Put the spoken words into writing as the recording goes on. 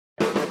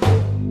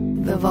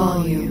the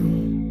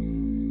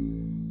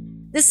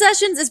volume. The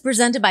Sessions is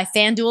presented by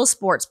FanDuel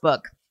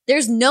Sportsbook.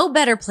 There's no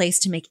better place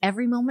to make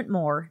every moment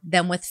more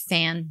than with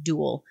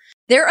FanDuel.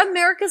 They're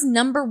America's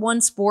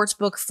 #1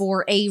 sportsbook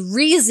for a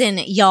reason,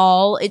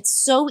 y'all. It's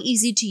so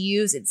easy to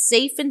use. It's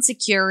safe and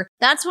secure.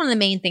 That's one of the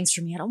main things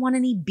for me. I don't want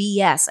any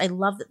BS. I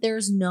love that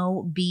there's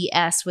no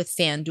BS with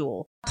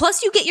FanDuel.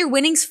 Plus, you get your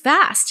winnings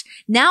fast.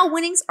 Now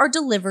winnings are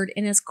delivered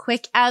in as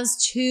quick as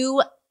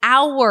 2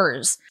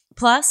 hours.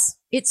 Plus,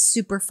 it's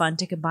super fun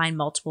to combine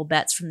multiple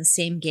bets from the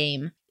same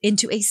game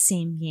into a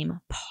same game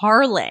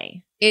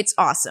parlay. It's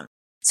awesome.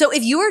 So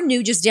if you are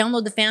new, just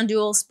download the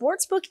FanDuel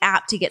Sportsbook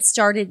app to get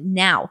started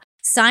now.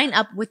 Sign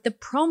up with the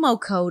promo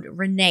code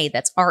Renee,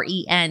 that's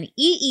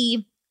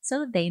RENEE, so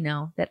that they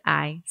know that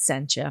I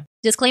sent you.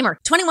 Disclaimer,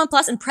 21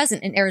 plus and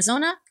present in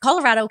Arizona,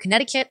 Colorado,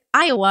 Connecticut,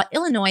 Iowa,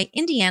 Illinois,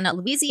 Indiana,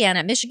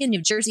 Louisiana, Michigan,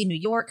 New Jersey, New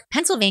York,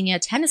 Pennsylvania,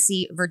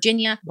 Tennessee,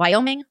 Virginia,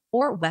 Wyoming,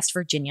 or West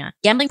Virginia.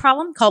 Gambling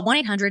problem? Call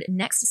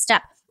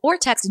 1-800-NEXT-STEP. Or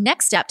text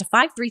NEXT-STEP to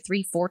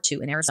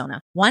 53342 in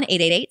Arizona,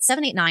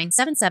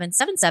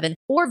 1-888-789-7777,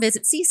 or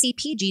visit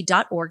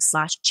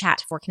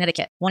ccpg.org/chat for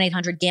Connecticut,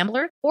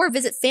 1-800-GAMBLER, or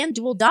visit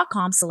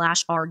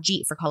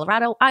fanduel.com/RG for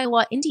Colorado,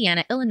 Iowa,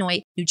 Indiana,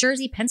 Illinois, New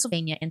Jersey,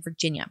 Pennsylvania, and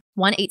Virginia,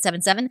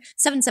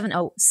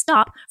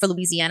 1-877-770-STOP for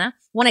Louisiana,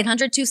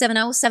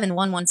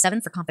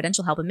 1-800-270-7117 for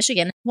confidential help in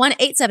Michigan,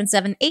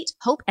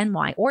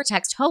 1-877-8-HOPE-NY, or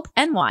text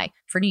HOPE-NY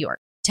for New York.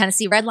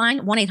 Tennessee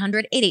Redline,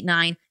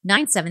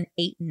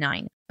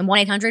 1-800-889-9789. And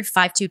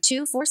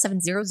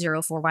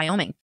 1-800-522-4700 for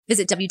Wyoming.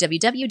 Visit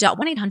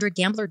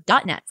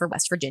www.1800gambler.net for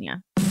West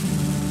Virginia.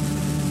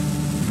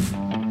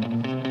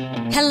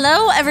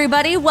 Hello,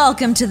 everybody.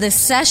 Welcome to The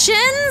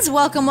Sessions.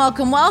 Welcome,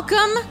 welcome,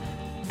 welcome.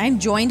 I'm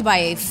joined by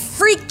a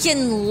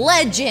freaking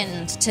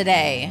legend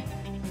today.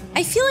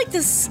 I feel like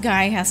this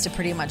guy has to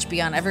pretty much be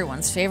on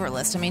everyone's favorite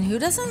list. I mean, who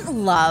doesn't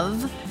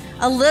love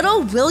a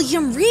little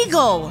William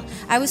Regal?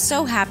 I was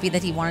so happy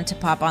that he wanted to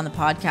pop on the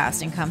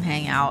podcast and come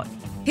hang out.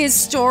 His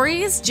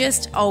stories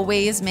just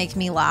always make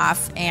me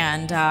laugh,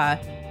 and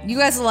you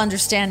guys will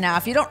understand now.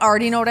 If you don't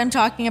already know what I'm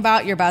talking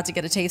about, you're about to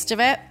get a taste of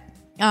it.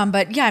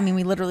 But yeah, I mean,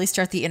 we literally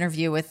start the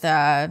interview with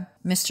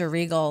Mr.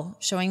 Regal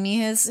showing me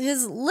his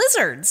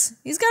lizards.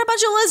 He's got a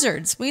bunch of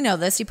lizards. We know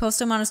this. He posts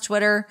them on his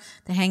Twitter.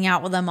 They hang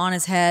out with them on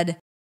his head.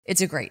 It's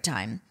a great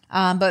time.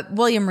 But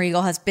William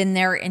Regal has been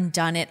there and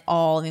done it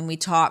all. I mean, we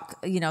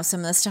talk, some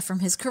of the stuff from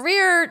his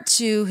career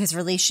to his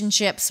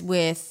relationships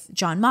with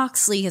Jon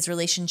Moxley, his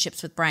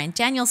relationships with Bryan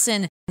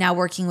Danielson, now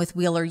working with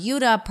Wheeler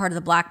Yuta, part of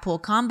the Blackpool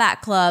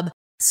Combat Club.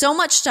 So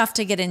much stuff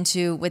to get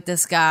into with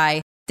this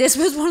guy. This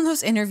was one of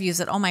those interviews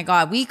that, oh my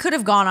God, we could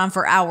have gone on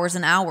for hours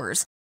and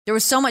hours. There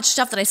was so much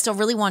stuff that I still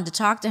really wanted to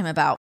talk to him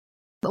about.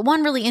 But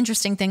one really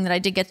interesting thing that I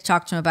did get to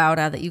talk to him about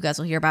that you guys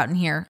will hear about in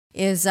here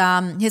is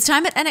his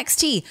time at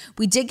NXT.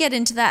 We did get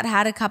into that,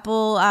 had a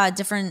couple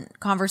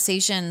different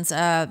conversations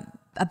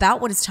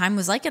about what his time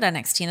was like at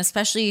NXT, and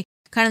especially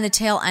kind of the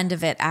tail end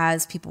of it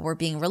as people were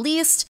being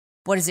released,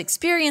 what his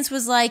experience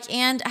was like,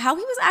 and how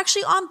he was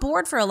actually on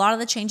board for a lot of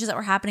the changes that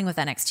were happening with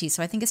NXT.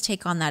 So I think his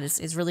take on that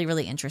is really,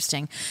 really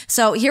interesting.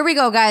 So here we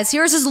go, guys.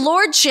 Here's his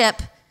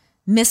lordship,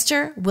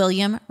 Mr.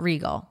 William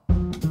Regal.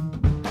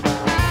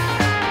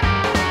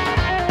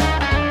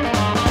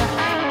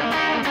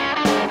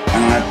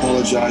 I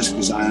apologize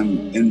because I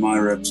am in my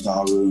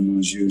reptile room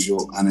as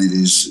usual, and it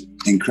is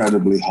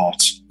incredibly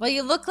hot. Well,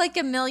 you look like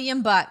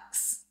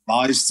 $1,000,000.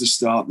 Lies to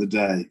start the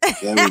day.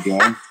 There we go.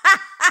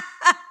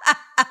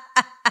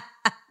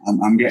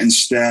 I'm getting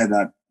stared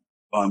at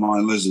by my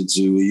lizards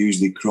who are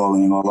usually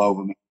crawling all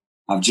over me.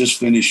 I've just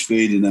finished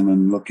feeding them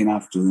and looking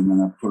after them,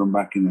 and I've put them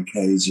back in the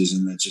cages,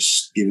 and they're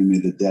just giving me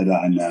the dead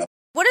eye now.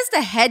 What is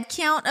the head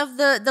count of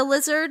the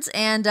lizards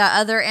and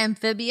other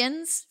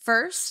amphibians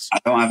first? I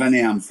don't have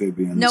any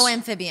amphibians. No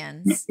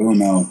amphibians.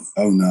 No.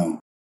 Oh, no.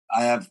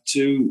 I have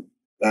 2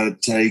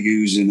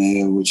 tegus in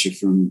here, which are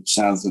from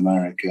South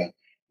America.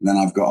 And then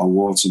I've got a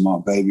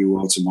baby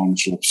water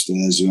monitor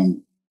upstairs who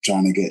I'm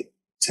trying to get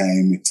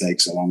tame. It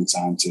takes a long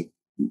time to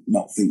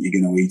not think you're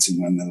going to eat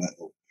them when they're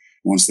little.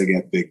 Once they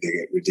get big, they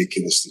get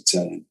ridiculously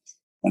tame.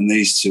 And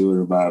these are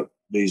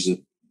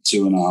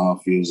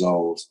 2.5 years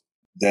old.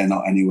 They're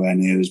not anywhere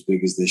near as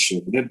big as they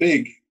should. They're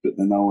big, but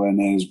they're nowhere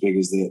near as big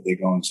as they're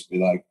going to be,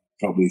 like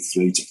probably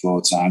 3 to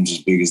 4 times as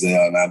big as they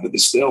are now. But they're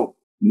still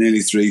nearly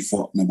 3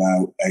 foot and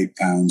about 8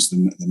 pounds, the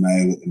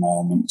male at the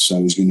moment.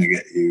 So he's going to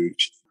get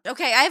huge.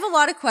 Okay, I have a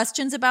lot of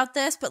questions about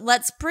this, but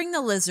let's bring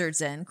the lizards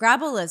in.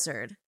 Grab a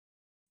lizard.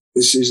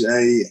 This is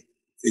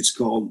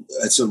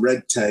it's a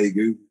red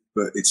tegu,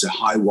 but it's a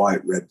high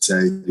white red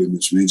tegu,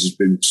 which means it's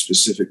been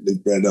specifically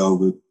bred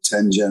over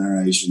 10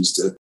 generations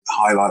to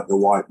highlight the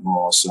white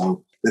more.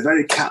 So they're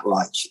very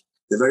cat-like.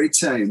 They're very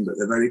tame, but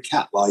they're very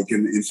cat-like.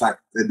 And in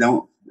fact, they've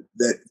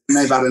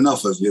had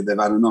enough of you. But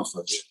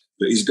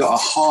he's got a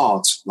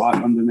heart right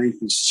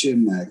underneath his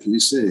chin there. Can you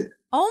see it?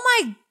 Oh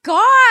my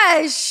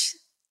gosh.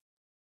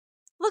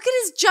 Look at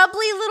his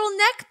jubbly little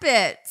neck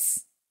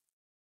bits.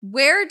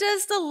 Where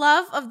does the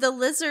love of the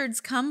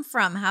lizards come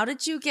from? How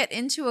did you get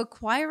into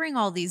acquiring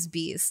all these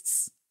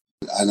beasts?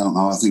 I don't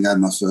know. I think I had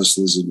my first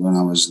lizard when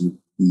I was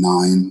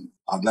 9.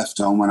 I'd left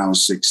home when I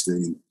was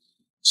 16.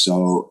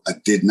 So I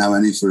didn't know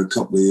any for a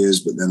couple of years,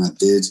 but then I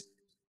did.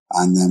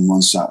 And then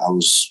once I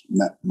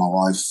met my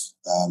wife,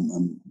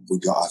 and we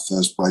got our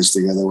first place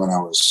together when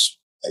I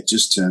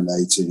just turned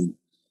 18.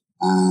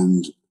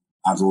 And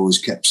I've always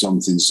kept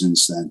something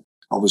since then.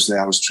 Obviously,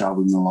 I was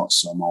traveling a lot,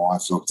 so my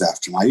wife looked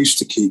after me. I used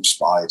to keep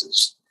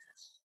spiders.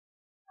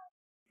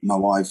 My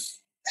wife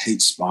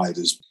hates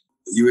spiders.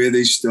 You hear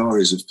these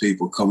stories of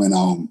people coming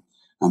home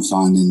and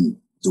finding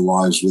the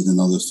wives with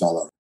another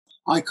fella.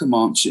 I come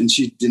home, and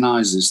she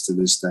denies this to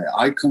this day.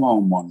 I come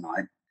home one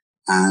night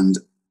and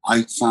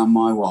I found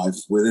my wife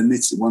with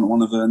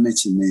one of her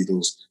knitting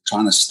needles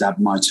trying to stab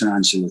my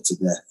tarantula to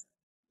death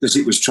because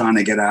it was trying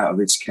to get out of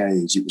its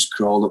cage. It was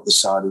crawled up the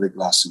side of the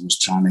glass and was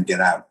trying to get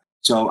out.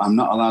 So I'm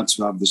not allowed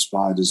to have the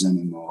spiders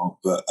anymore,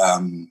 but I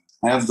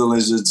have the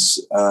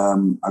lizards.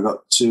 I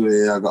got 2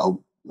 here. I got,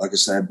 like I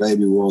say, a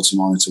baby water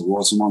monitor.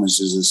 Water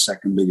monitor is the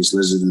second biggest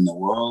lizard in the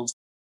world.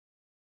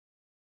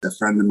 A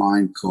friend of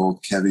mine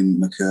called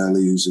Kevin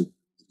McCurley, who's a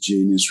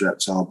genius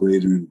reptile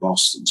breeder in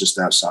Boston, just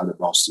outside of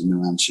Boston,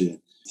 New Hampshire.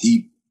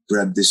 He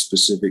bred this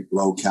specific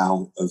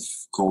locale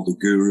called the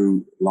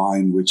Guru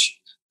line, which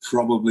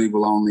probably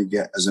will only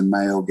get, as a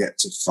male, get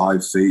to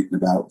 5 feet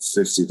and about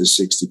 50 to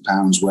 60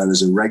 pounds,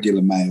 whereas a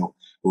regular male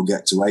will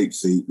get to 8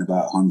 feet and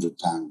about 100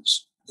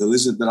 pounds. The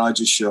lizard that I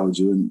just showed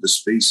you and the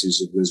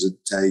species of lizard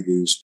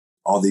tegus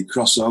are the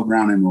crossover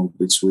animal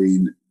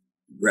between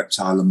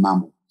reptile and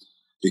mammal,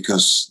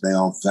 because they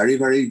are very,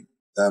 very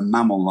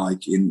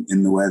mammal-like in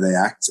the way they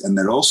act. And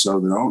they're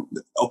also,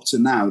 up to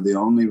now, the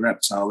only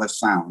reptile they've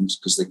found,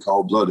 because they're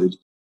cold-blooded,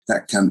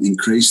 that can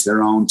increase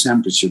their own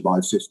temperature by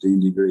 15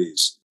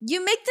 degrees.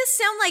 You make this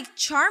sound like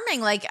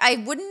charming. Like, I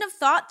wouldn't have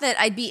thought that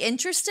I'd be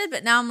interested,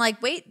 but now I'm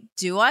like, wait,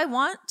 do I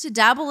want to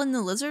dabble in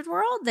the lizard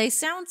world? They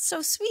sound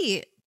so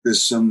sweet.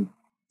 There's some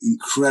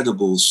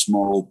incredible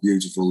small,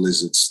 beautiful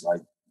lizards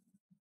like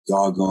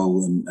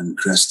gargoyle and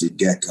crested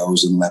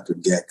geckos and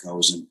leopard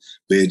geckos and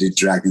bearded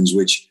dragons,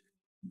 which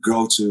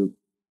grow to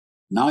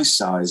nice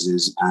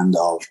sizes and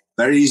are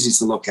very easy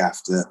to look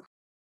after.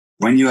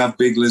 When you have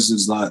big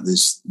lizards like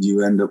this,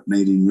 you end up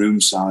needing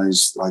room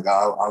size. Like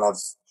I'll have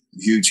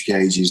huge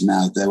cages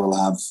now. They will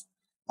have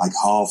like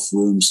half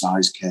room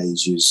size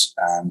cages,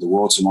 and the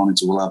water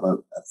monitor will have a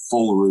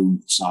full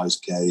room size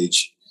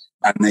cage,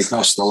 and they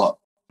cost a lot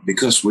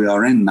because we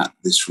are in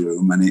this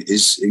room and it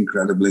is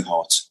incredibly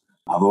hot.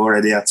 I've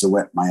already had to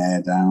wet my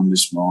hair down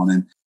this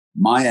morning.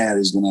 My hair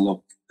is going to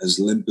look as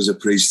limp as a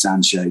priest's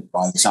handshake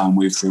by the time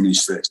we've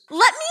finished this.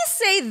 Let me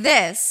say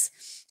this.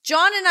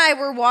 John and I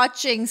were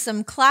watching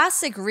some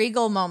classic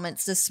Regal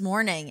moments this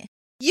morning.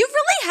 You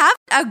really have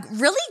a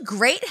really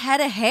great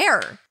head of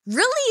hair.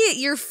 Really,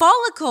 your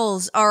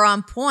follicles are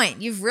on point.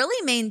 You've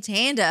really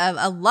maintained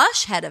a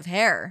lush head of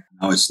hair.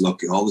 Oh, it's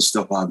lucky. All the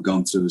stuff I've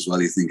gone through as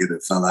well, you think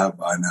it fell out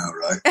by now,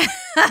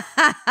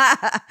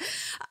 right?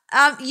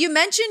 You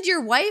mentioned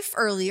your wife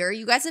earlier.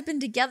 You guys have been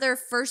together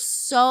for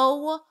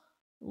so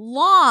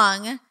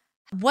long.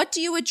 What do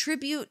you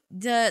attribute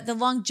the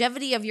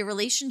longevity of your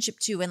relationship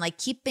to, and like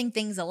keeping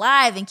things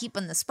alive and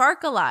keeping the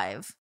spark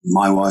alive?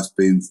 My wife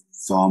being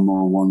far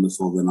more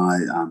wonderful than I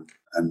am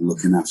and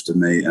looking after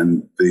me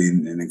and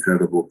being an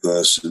incredible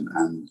person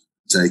and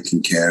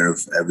taking care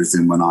of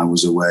everything when I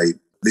was away.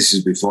 This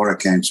is before I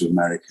came to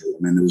America. I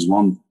mean, there was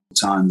one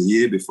time the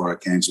year before I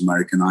came to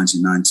America,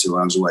 1992,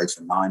 I was away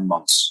for 9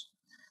 months.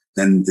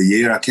 Then the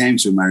year I came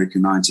to America,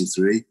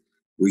 93,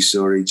 we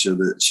saw each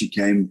other. She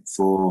came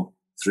for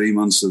 3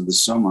 months of the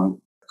summer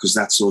because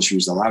that's all she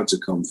was allowed to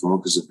come for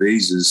because of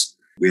visas.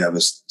 We have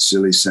a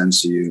silly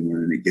sense of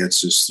humor and it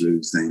gets us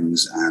through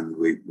things, and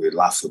we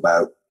laugh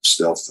about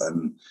stuff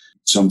and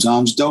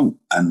sometimes don't.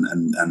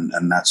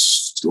 And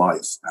that's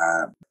life.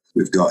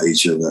 We've got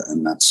each other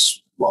and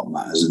that's what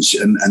matters.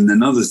 And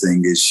another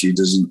thing is she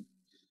doesn't,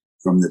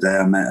 from the day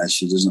I met her,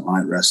 she doesn't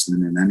like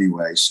wrestling in any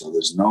way. So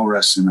there's no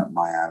wrestling at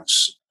my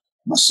house.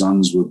 My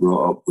sons were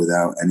brought up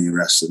without any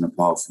wrestling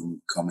apart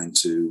from coming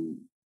to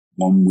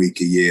 1 week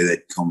a year.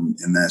 They'd come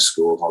in their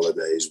school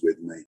holidays with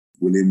me.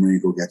 William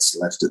Regal gets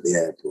left at the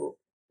airport.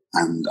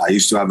 And I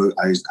used to have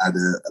I had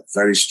a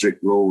very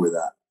strict rule with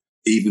that.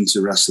 Even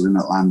to wrestle in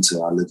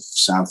Atlanta, I live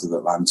south of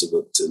Atlanta,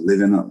 but to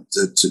live in,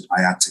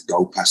 I had to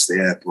go past the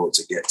airport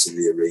to get to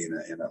the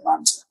arena in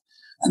Atlanta.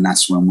 And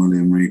that's when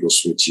William Regal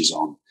switches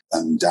on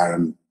and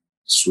Darren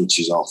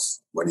switches off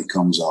when he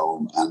comes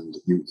home. And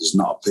there's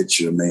not a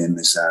picture of me in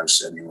this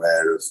house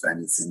anywhere of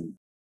anything.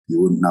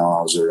 You wouldn't know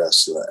I was a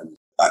wrestler. And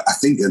I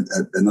think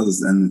another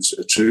thing,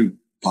 a true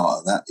part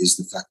of that is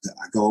the fact that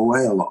I go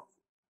away a lot.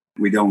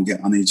 We don't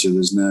get on each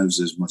other's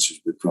nerves as much as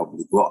we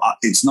probably. Well,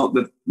 it's not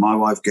that my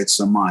wife gets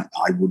on mine.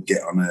 I would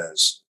get on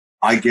hers.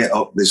 I get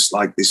up this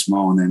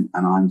morning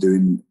and I'm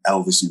doing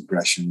Elvis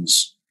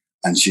impressions,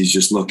 and she's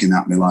just looking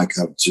at me like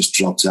I've just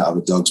dropped out of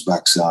a dog's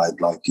backside,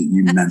 like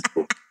you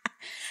mental.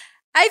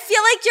 I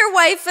feel like your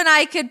wife and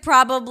I could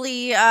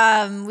probably,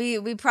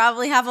 we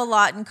probably have a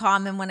lot in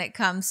common when it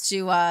comes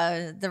to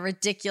the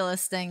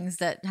ridiculous things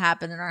that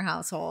happen in our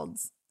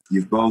households.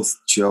 you've both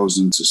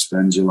chosen to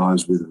spend your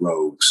lives with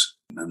rogues.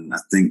 And I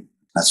think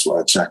that's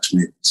what attracts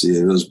me to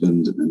your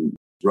husband. And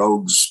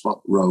rogues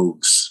spot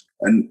rogues.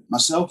 And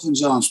myself and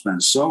John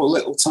spent so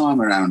little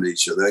time around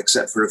each other,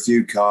 except for a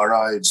few car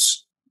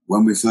rides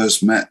when we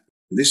first met.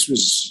 This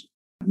was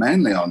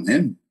mainly on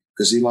him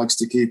because he likes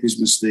to keep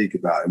his mystique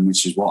about him,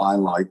 which is what I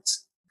liked.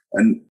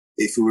 And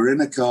if we were in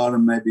a car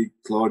and maybe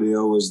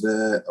Claudio was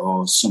there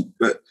or something,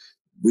 but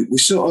we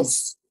sort of,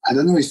 I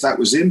don't know if that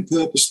was him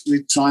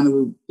purposely trying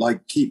to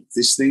like keep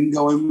this thing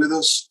going with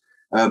us,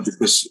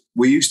 because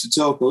we used to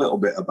talk a little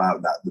bit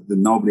about that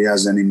nobody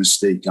has any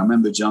mystique. I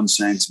remember John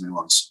saying to me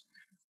once,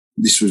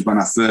 this was when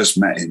I first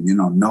met him,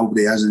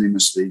 nobody has any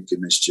mystique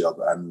in this job.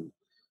 And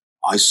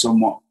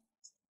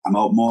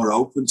I'm more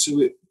open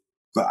to it,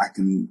 but I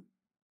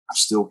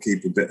still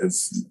keep a bit of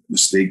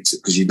mystique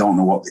because you don't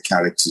know what the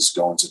character's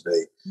going to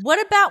be.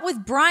 What about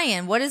with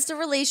Brian? What is the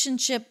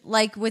relationship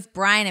like with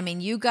Brian? I mean,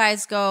 you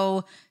guys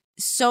go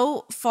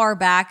so far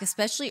back,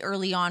 especially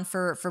early on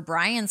for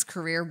Brian's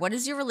career. What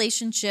is your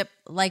relationship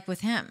like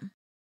with him?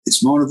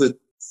 It's more of a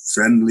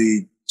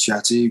friendly,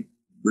 chatty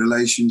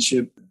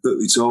relationship, but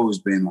it's always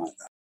been like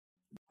that.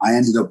 I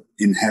ended up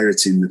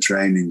inheriting the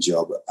training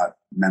job at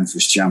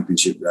Memphis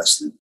Championship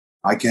Wrestling.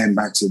 I came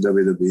back to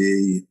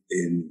WWE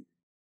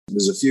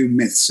there's a few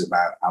myths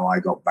about how I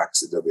got back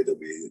to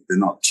WWE. They're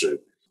not true.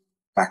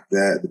 Back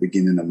there at the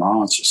beginning of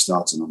March,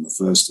 starting on the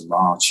 1st of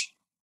March,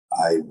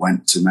 I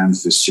went to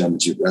Memphis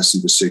Championship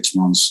Wrestling for 6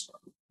 months,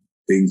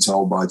 being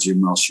told by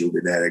Jim Ross, you'll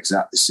be there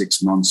exactly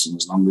 6 months. And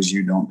as long as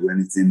you don't do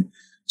anything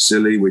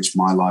silly, which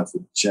my life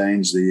would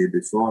change the year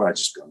before, I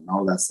just go,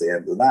 no, that's the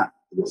end of that.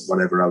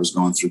 Whatever I was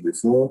going through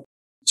before,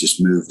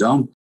 just moved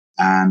on.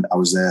 And I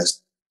was there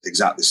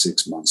exactly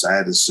 6 months. I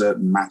had a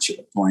certain match at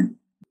a point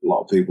a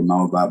lot of people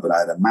know about, but I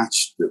had a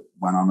match that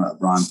went on at a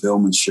Brian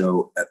Pillman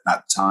show at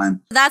that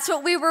time. That's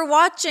what we were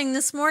watching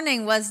this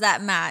morning, was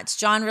that match.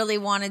 John really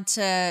wanted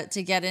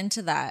to get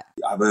into that.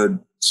 I've heard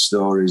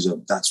stories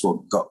of that's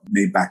what got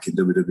me back in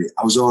WWE.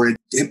 I was already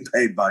getting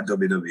paid by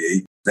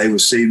WWE. They were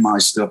seeing my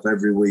stuff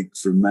every week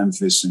from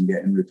Memphis and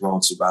getting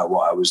reports about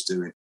what I was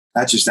doing.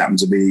 That just happened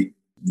to be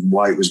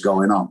why it was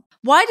going on.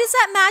 Why does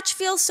that match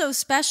feel so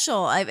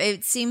special?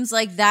 It seems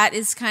like that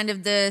is kind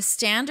of the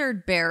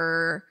standard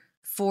bearer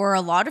for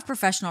a lot of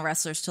professional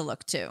wrestlers to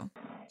look to.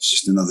 It's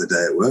just another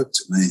day at work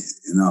to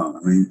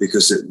me,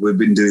 because we've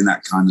been doing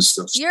that kind of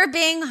stuff. You're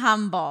being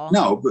humble.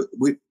 No, but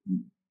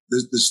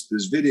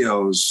there's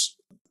videos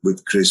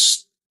with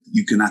Chris.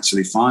 You can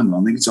actually find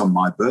one. I think it's on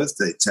my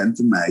birthday, 10th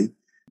of May,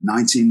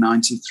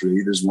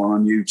 1993. There's one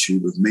on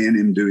YouTube of me and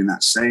him doing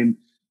that same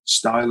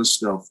style of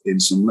stuff in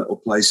some little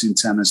place in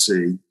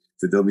Tennessee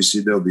for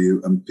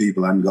WCW, and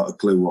people hadn't got a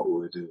clue what we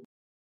were doing.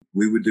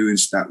 We were doing,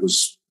 that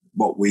was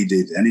what we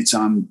did.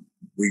 Anytime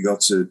we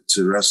got to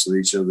wrestle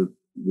each other,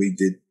 we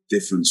did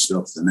different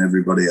stuff than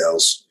everybody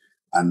else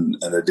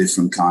and a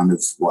different kind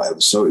of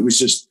whatever. So it was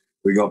just,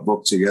 we got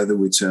booked together,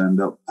 we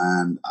turned up,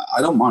 and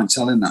I don't mind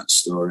telling that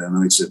story. I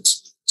know it's a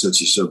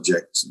touchy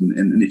subject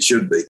and it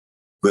should be,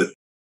 but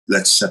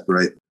let's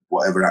separate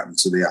whatever happened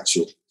to the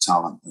actual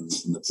talent and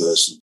the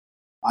person.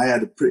 I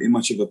had pretty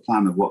much of a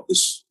plan of what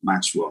this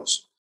match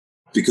was,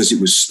 because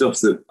it was stuff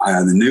that I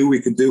either knew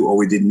we could do or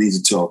we didn't need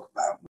to talk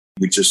about.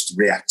 We just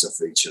react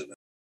off each other.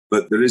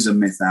 But there is a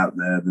myth out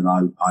there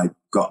that I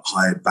got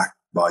hired back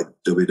by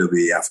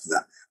WWE after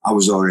that. I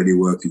was already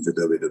working for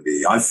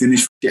WWE. I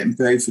finished getting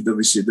paid for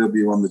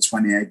WCW on the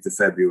 28th of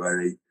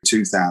February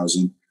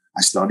 2000.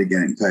 I started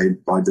getting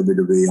paid by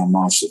WWE on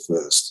March the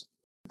 1st.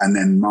 And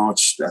then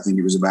March, I think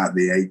it was about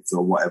the 8th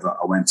or whatever,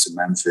 I went to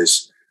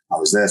Memphis. I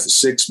was there for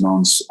 6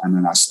 months, and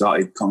then I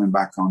started coming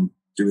back on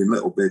doing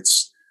little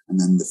bits. And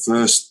then the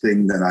first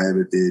thing that I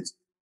ever did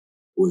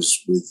was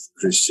with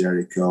Chris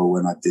Jericho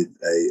when I did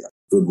a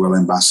Goodwill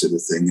Ambassador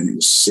thing, and it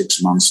was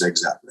 6 months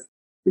exactly,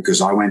 because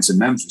I went to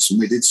Memphis and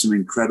we did some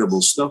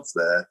incredible stuff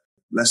there.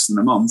 Less than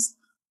a month,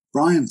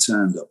 Brian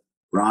turned up.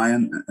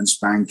 Brian and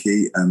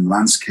Spanky and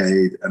Lance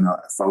Cade and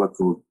a fellow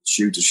called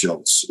Shooter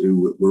Schultz,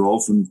 who were all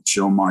from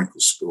Shawn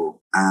Michaels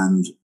School.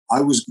 And I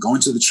was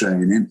going to the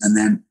training, and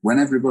then when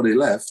everybody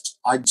left,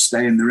 I'd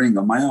stay in the ring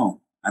on my own.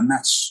 And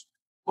that's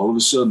all of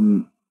a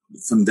sudden,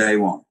 from day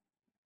one,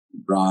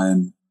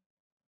 Brian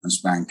and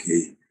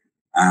Spanky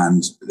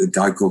and the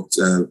guy called,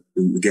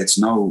 who gets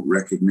no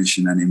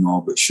recognition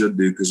anymore, but should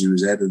do because he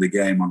was ahead of the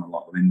game on a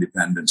lot of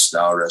independent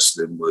style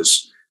wrestling,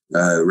 was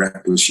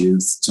Reckless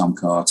Youth, Tom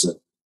Carter.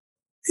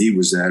 He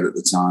was there at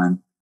the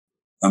time.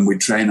 And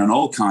we'd train on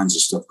all kinds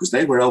of stuff because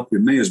they were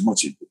helping me as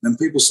much. When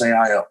people say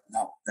I helped,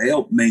 no, they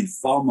helped me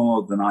far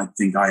more than I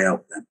think I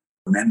helped them.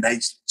 And then they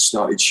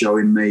started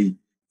showing me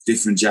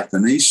different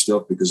Japanese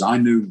stuff because I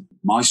knew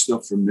my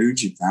stuff from New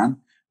Japan,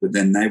 but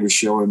then they were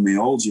showing me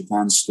all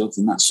Japan stuff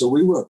and that. So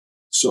we were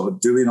sort of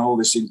doing all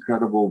this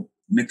incredible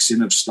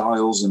mixing of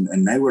styles,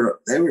 and they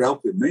were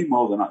helping me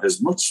more than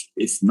as much,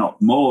 if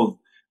not more,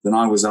 than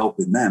I was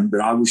helping them. But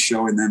I was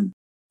showing them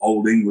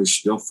old English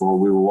stuff, or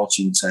we were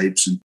watching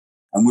tapes, and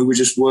we were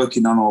just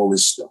working on all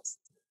this stuff.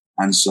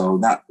 And so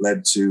that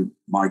led to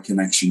my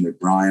connection with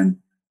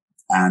Brian.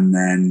 And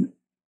then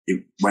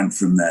it went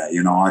from there.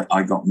 You know,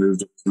 I got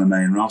moved up to the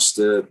main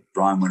roster.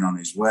 Brian went on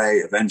his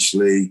way.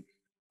 Eventually,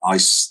 I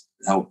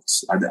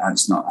helped. I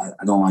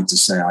don't like to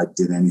say I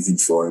did anything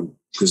for him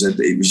because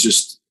it was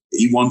just,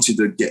 he wanted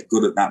to get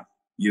good at that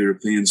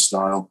European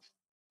style.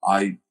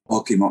 I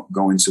hooked him up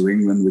going to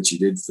England, which he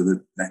did for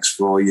the next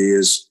 4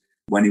 years.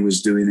 When he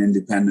was doing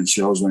independent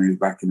shows, when he was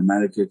back in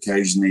America,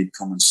 occasionally he'd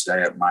come and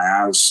stay at my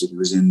house. It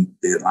was in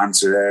the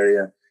Atlanta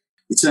area.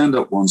 He turned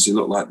up once, he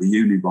looked like the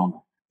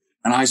Unabomber.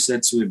 And I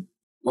said to him,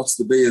 "What's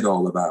the beard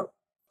all about?"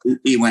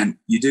 He went,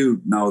 "You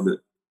do know that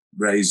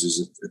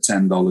razors are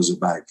 $10 a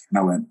bag." And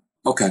I went,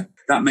 "Okay,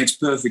 that makes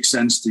perfect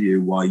sense to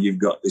you why you've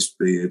got this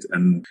beard."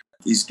 And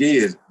his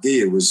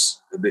gear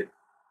was a bit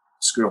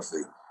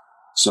scruffy.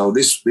 So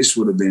this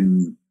would have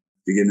been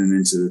beginning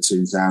into the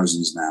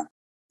 2000s now.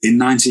 In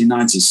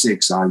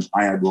 1996,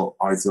 I had what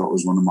I thought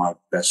was one of my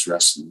best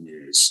wrestling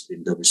years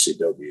in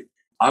WCW.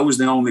 I was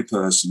the only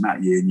person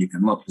that year, and you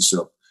can look this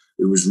up,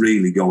 who was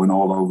really going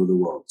all over the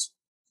world.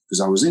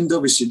 Because I was in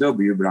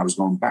WCW, but I was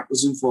going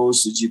backwards and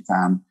forwards to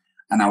Japan.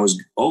 And I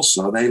was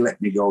also, they let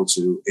me go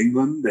to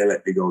England. They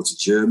let me go to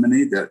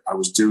Germany. That I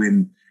was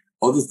doing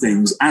other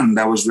things. And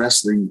I was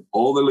wrestling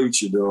all the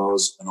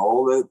luchadors and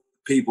all the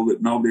people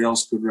that nobody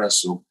else could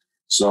wrestle.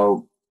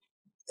 So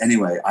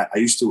anyway, I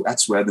used to,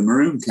 that's where the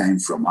maroon came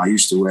from. I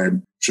used to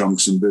wear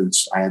trunks and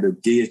boots. I had a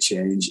gear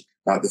change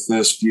about the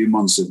first few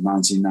months of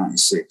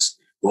 1996.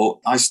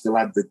 Well, I still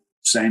had the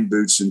same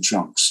boots and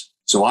trunks.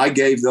 So I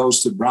gave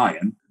those to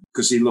Brian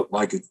because he looked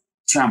like a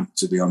tramp,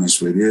 to be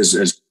honest with you.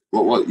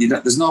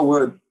 There's no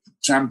word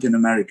tramp in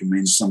America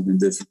means something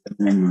different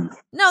in England.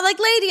 No, like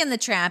Lady and the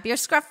Tramp. You're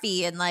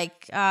scruffy and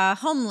like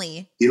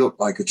homely. He looked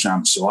like a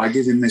tramp. So I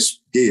give him this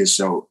gear.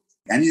 So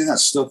any of that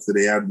stuff that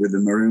he had with the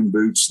maroon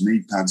boots,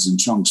 knee pads and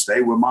trunks,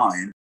 they were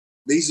mine.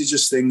 These are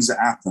just things that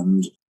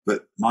happened,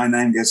 but my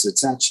name gets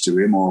attached to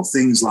him or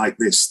things like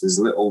this. There's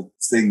little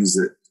things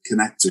that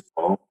connect to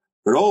all.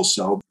 But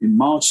also in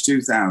March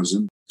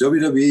 2000,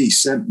 WWE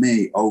sent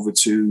me over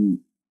to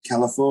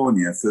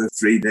California for a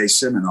 3-day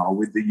seminar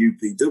with the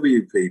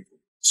UPW people.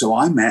 So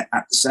I met,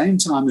 at the same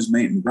time as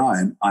meeting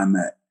Brian, I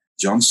met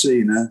John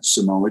Cena,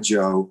 Samoa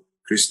Joe,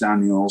 Chris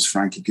Daniels,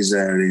 Frankie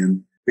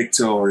Kazarian,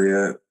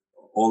 Victoria,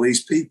 all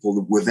these people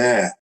that were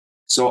there.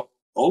 So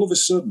all of a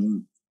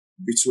sudden,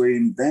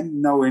 between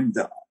them knowing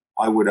that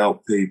I would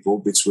help people,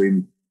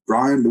 between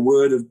Brian, the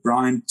word of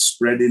Brian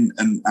spreading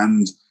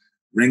and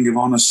Ring of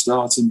Honor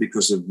starting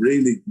because of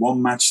really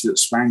one match that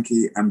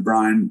Spanky and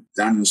Brian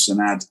Danielson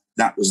had,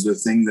 that was the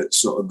thing that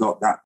sort of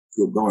got that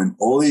going.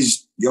 All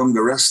these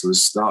younger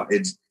wrestlers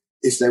started,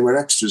 if they were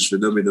extras for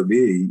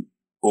WWE,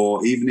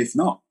 or even if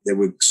not, they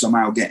were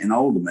somehow getting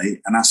hold of me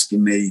and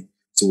asking me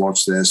to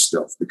watch their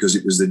stuff because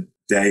it was the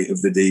day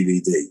of the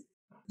DVD.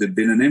 There'd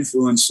been an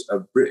influence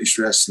of British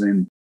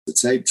wrestling. The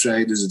tape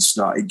traders had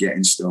started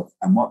getting stuff,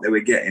 and what they were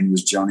getting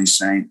was Johnny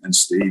Saint and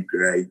Steve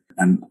Gray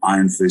and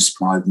Iron Fist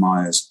Clive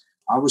Myers.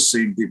 I was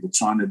seeing people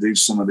trying to do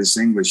some of this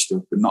English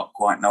stuff, but not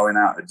quite knowing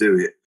how to do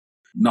it.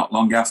 Not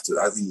long after,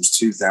 I think it was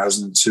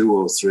 2002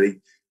 or 3,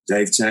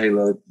 Dave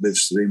Taylor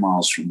lives 3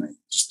 miles from me,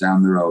 just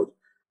down the road.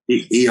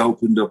 He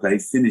opened up a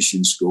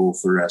finishing school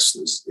for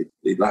wrestlers.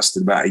 It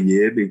lasted about a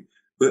year,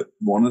 but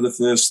one of the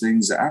first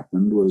things that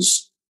happened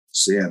was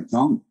CM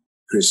Punk,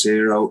 Chris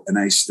Hero, and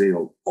Ace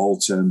Steel all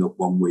turned up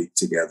one week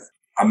together.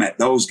 I met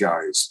those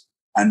guys.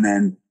 And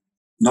then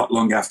not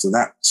long after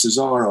that,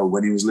 Cesaro,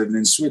 when he was living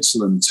in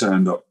Switzerland,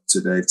 turned up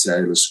to Dave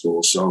Taylor's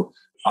school. So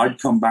I'd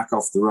come back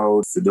off the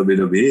road for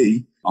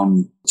WWE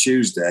on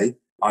Tuesday.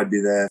 I'd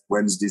be there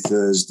Wednesday,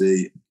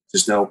 Thursday,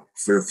 just help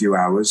for a few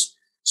hours.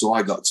 So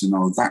I got to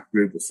know that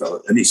group of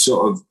fellas. And it's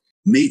sort of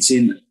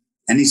meeting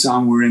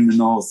anytime we're in the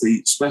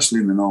Northeast, especially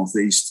in the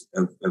Northeast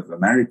of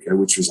America,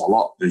 which was a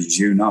lot, as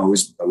you know,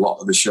 is a lot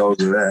of the shows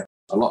are there.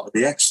 A lot of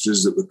the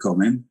extras that were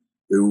coming,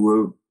 who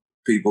were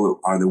people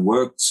that either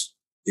worked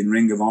in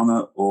Ring of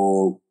Honor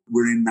or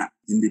were in that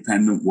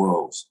independent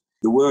world.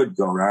 The word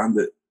go around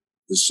that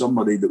there's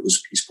somebody that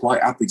is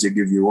quite happy to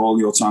give you all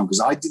your time, because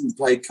I didn't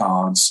play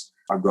cards.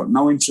 I've got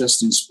no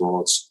interest in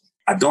sports.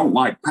 I don't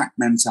like pack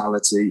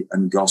mentality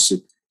and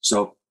gossip.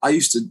 So I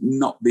used to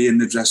not be in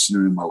the dressing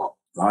room a lot,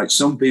 right?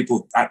 Some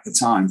people at the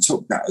time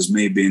took that as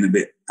me being a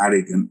bit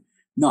arrogant.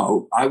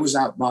 No, I was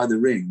out by the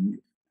ring.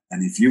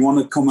 And if you want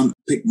to come and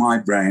pick my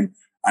brain,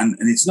 and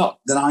it's not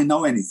that I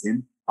know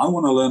anything, I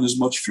want to learn as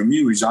much from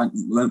you as I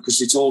can learn,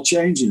 because it's all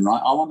changing,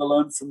 right? I want to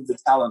learn from the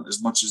talent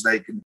as much as they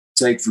can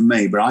take from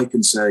me. But I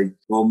can say,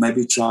 well,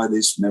 maybe try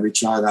this, maybe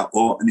try that.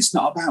 And it's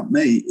not about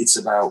me. It's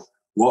about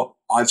what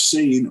I've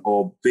seen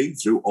or been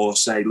through, or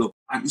say, look,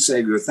 I can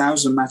save you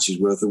 1,000 matches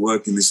worth of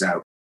working this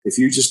out. If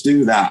you just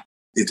do that,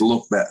 it'll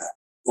look better.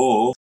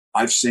 Or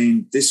I've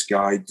seen this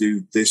guy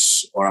do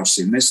this, or I've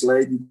seen this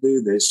lady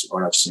do this,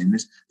 or I've seen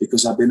this,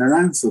 because I've been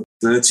around for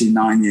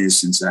 39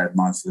 years since I had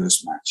my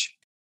first match.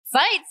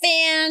 Fight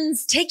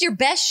fans, take your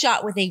best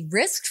shot with a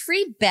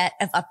risk-free bet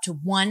of up to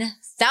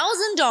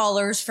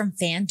 $1,000 from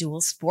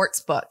FanDuel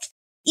Sportsbook.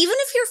 Even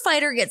if your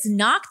fighter gets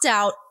knocked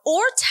out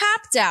or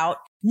tapped out,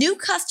 New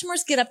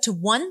customers get up to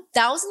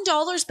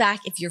 $1,000 back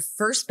if your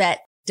first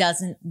bet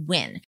doesn't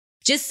win.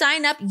 Just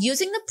sign up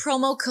using the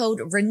promo code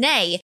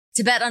Renee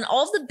to bet on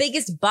all the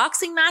biggest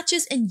boxing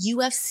matches and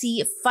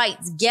UFC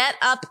fights. Get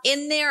up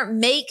in there,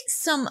 make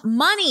some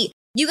money.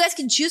 You guys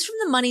can choose from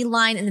the money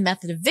line and the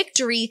method of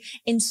victory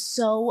and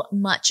so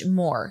much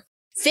more.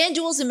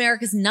 FanDuel is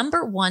America's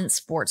 #1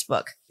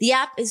 sportsbook. The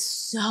app is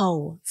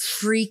so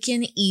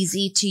freaking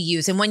easy to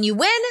use. And when you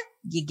win,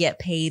 you get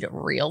paid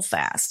real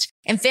fast.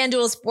 And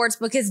FanDuel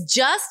Sportsbook has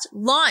just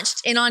launched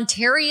in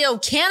Ontario,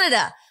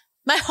 Canada,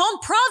 my home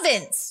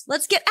province.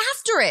 Let's get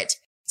after it.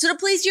 So to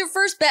place your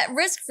first bet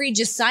risk-free,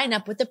 just sign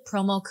up with the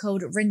promo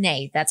code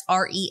Renee. That's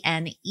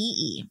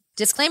RENEE.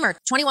 Disclaimer,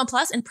 21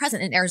 plus and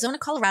present in Arizona,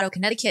 Colorado,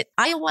 Connecticut,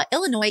 Iowa,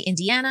 Illinois,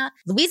 Indiana,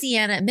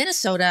 Louisiana,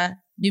 Minnesota,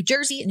 New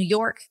Jersey, New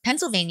York,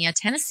 Pennsylvania,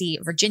 Tennessee,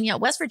 Virginia,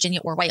 West Virginia,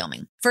 or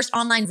Wyoming. First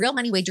online real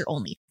money wager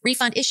only.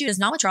 Refund issued as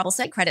non-withdrawable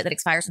site credit that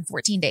expires in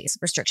 14 days.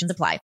 Restrictions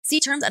apply. See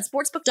terms at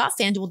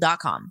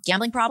sportsbook.fanduel.com.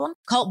 Gambling problem?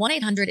 Call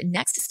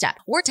 1-800-NEXT-STEP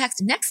or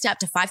text NEXT-STEP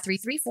to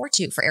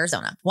 53342 for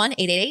Arizona.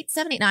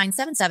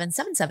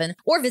 1-888-789-7777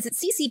 or visit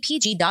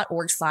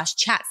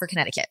ccpg.org/chat for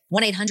Connecticut.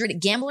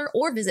 1-800-GAMBLER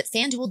or visit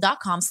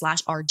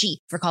fanduel.com/RG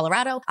for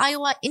Colorado,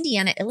 Iowa,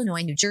 Indiana,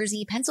 Illinois, New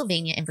Jersey,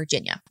 Pennsylvania, and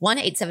Virginia.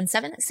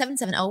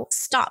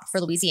 1-877-770-STOP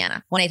for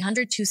Louisiana.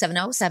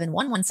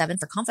 1-800-270-7117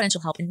 for confidential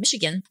help in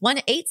Michigan.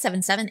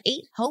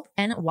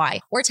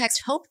 1-877-8-HOPE-NY or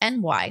text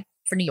HOPE-NY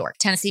for New York.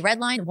 Tennessee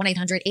Redline,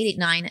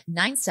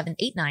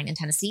 1-800-889-9789 in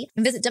Tennessee.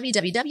 And visit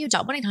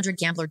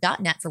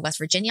www.1800gambler.net for West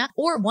Virginia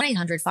or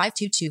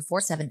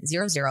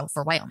 1-800-522-4700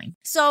 for Wyoming.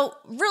 So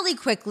really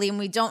quickly, and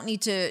we don't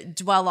need to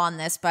dwell on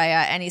this by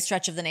any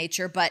stretch of the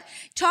nature, but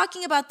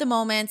talking about the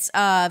moments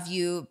of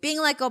you being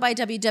let go by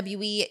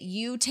WWE,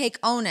 you take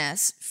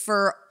onus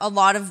for a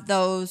lot of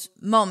those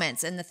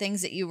moments and the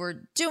things that you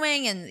were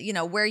doing and, you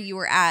know, where you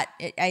were at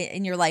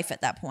in your life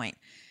at that point.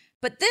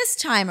 But this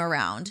time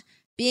around,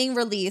 being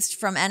released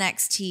from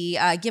NXT,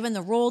 given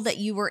the role that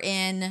you were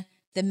in,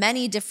 the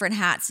many different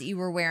hats that you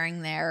were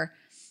wearing there,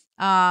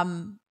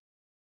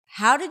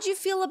 how did you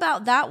feel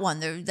about that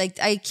one?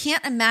 I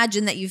can't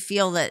imagine that you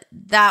feel that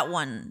that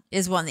one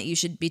is one that you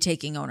should be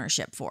taking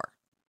ownership for.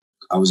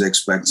 I was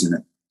expecting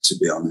it, to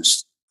be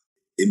honest.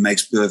 It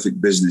makes perfect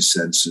business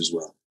sense as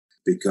well,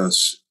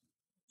 because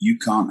you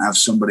can't have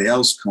somebody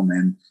else come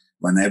in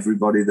when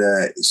everybody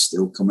there is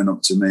still coming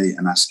up to me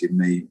and asking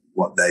me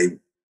what they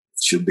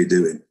should be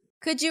doing.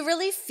 Could you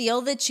really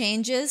feel the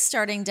changes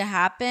starting to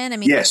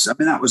happen? Yes.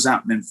 That was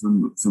happening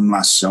from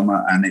last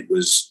summer, and it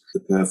was the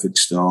perfect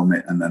storm.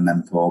 And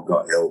then Paul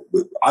got ill.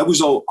 I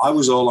was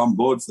all on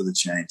board for the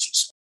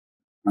changes.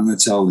 I'm going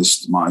to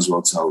might as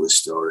well tell this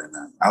story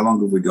now. How long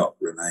have we got,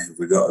 Renee? Have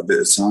we got a bit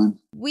of time?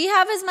 We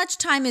have as much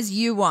time as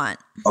you want.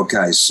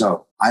 Okay.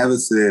 So I have a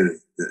theory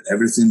that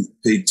everything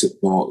peaked at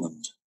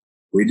Portland.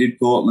 We did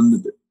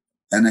Portland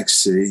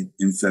NXT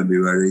in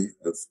February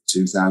of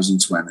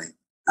 2020.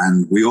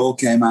 And we all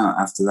came out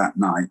after that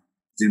night.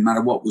 Didn't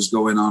matter what was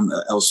going on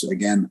else.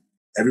 Again,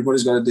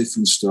 everybody's got a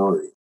different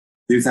story.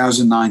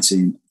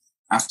 2019,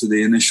 after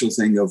the initial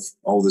thing of,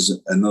 there's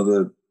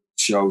another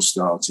show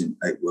starting,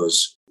 it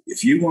was,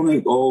 if you want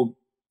to all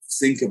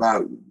think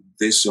about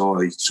this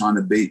or you're trying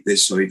to beat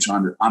this or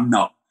I'm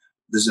not.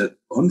 There's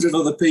 100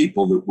 other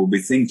people that will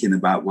be thinking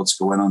about what's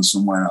going on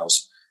somewhere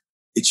else.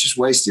 It's just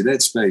wasted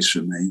headspace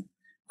for me.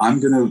 I'm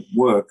going to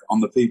work on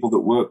the people that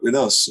work with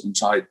us and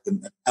try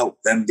and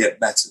help them get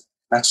better.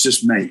 That's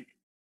just me.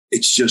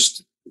 It's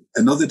just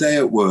another day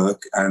at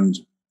work, and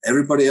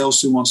everybody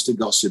else who wants to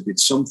gossip,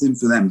 it's something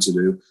for them to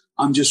do.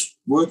 I'm just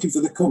working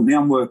for the company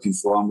I'm working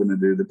for. I'm going to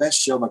do the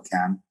best job I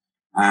can,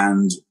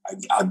 and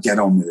I'll get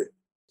on with it.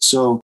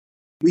 So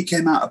we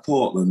came out of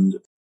Portland.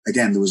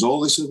 Again, there was all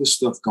this other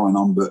stuff going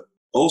on, but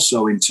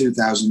also in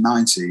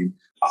 2019,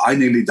 I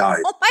nearly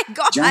died. Oh my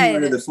God.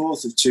 January the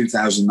 4th of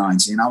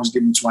 2019, I was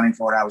given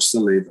 24 hours to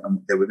live,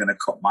 and they were going to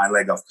cut my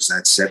leg off because I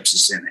had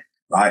sepsis in it,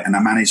 right? And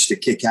I managed to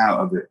kick out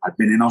of it. I'd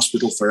been in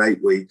hospital for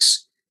 8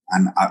 weeks,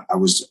 and I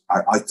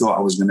thought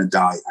I was going to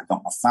die. I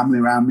got my family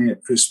around me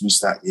at Christmas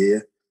that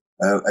year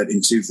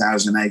in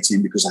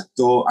 2018 because I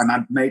thought, and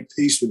I'd made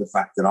peace with the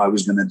fact that I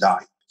was going to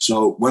die.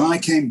 So when I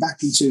came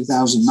back in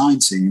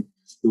 2019,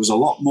 there was a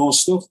lot more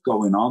stuff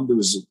going on. There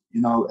was,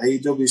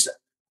 AEW stuff.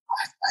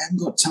 I haven't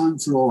got time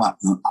for all that.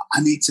 I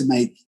need to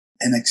make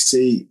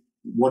NXT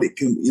what it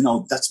can,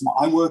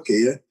 I work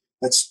here.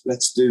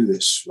 Let's do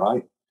this,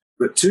 right?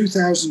 But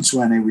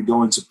 2020, we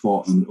go into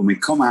Portland and we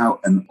come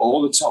out and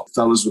all the top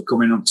fellas were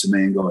coming up to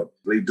me and going,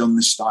 we've done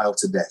this style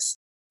to death.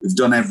 We've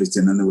done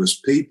everything. And there was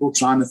people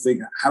trying to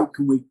figure out how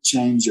can we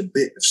change a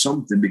bit of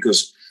something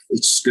because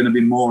it's going to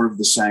be more of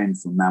the same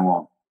from now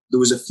on. There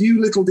was a few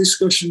little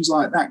discussions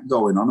like that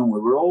going on and we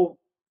were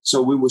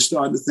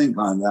starting to think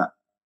like that.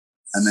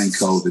 And then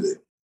COVID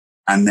hit.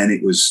 And then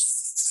it was,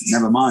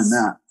 never mind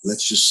that,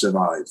 let's just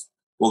survive.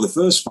 Well, the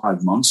first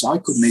 5 months, they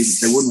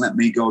wouldn't let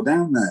me go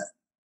down there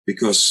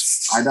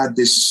because I'd had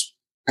this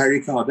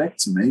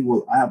pericardectomy.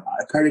 Well, a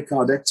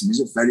pericardectomy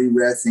is a very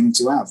rare thing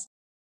to have.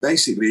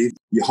 basically,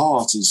 your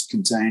heart is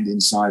contained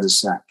inside a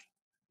sac.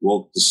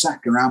 Well, the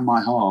sac around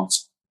my heart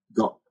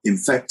got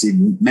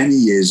infected many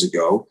years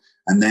ago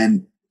and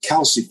then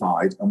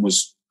calcified and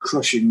was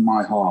crushing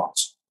my heart.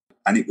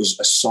 And it was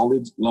a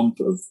solid lump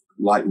of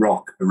like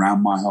rock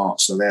around my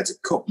heart. So they had to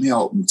cut me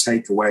open,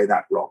 take away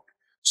that rock.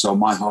 So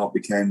my heart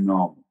became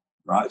normal,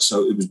 right?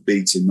 So it was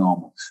beating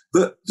normal.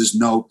 But there's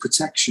no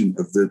protection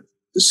of the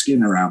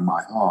skin around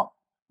my heart.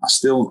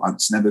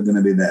 It's never going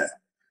to be there.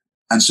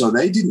 And so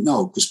they didn't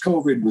know, because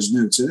COVID was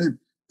new to them.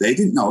 They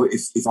didn't know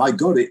if I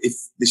got it, if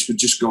this would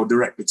just go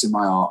directly to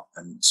my heart.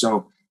 And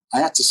so I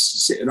had to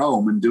sit at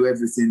home and do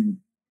everything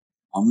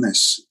on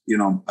this. You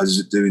know, I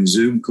was doing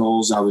Zoom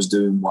calls. I was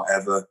doing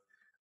whatever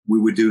we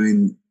were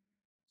doing.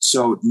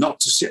 So not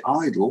to sit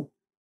idle,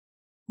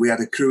 we had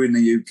a crew in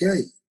the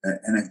UK,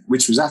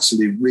 which was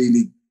actually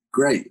really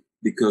great,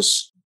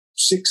 because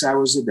 6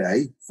 hours a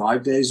day,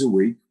 5 days a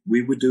week,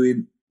 we were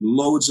doing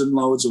loads and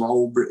loads of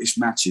old British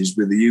matches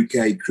with the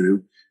UK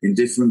crew in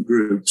different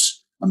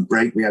groups and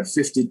we had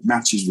 50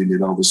 matches we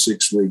did over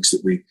 6 weeks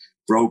that we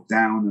broke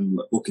down and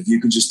look, if you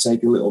can just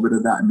take a little bit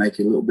of that and make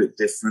it a little bit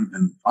different.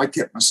 And I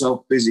kept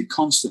myself busy,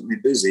 constantly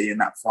busy in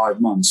that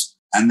 5 months.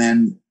 And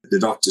then the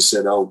doctor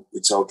said, oh,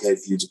 it's okay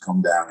for you to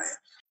come down here.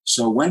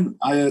 So when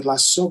I heard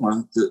last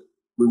summer that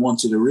we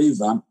wanted a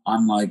revamp,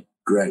 I'm like,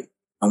 great.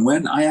 And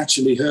when I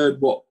actually heard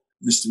what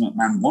Mr.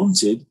 McMahon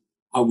wanted,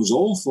 I was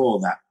all for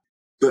that.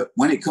 But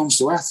when it comes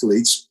to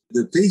athletes,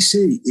 the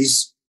PC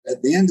is,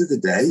 at the end of the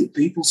day,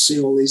 people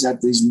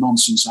have these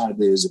nonsense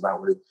ideas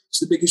about it. It's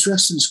the biggest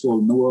wrestling school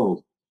in the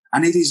world.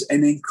 And it is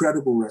an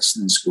incredible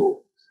wrestling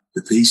school.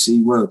 The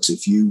PC works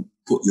if you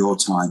put your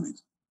time in.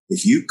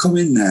 If you come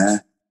in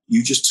there,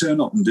 you just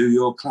turn up and do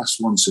your class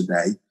once a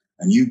day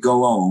and you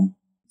go home,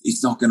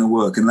 it's not going to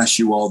work unless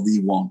you are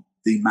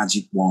the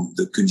magic one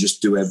that can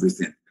just do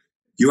everything.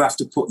 You have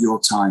to put your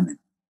time in.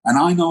 And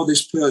I know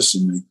this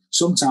personally.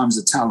 Sometimes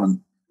the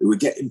talent who are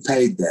getting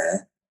paid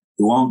there,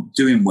 who aren't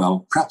doing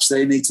well, perhaps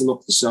they need to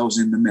look themselves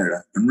in the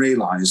mirror and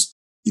realise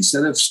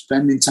instead of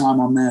spending time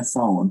on their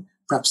phone,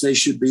 perhaps they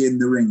should be in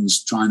the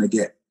rings trying to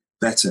get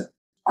better.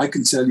 I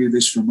can tell you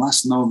this from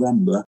last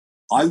November.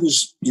 I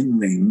was in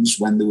rings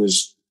when there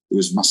was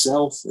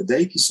myself,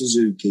 Hideki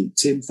Suzuki,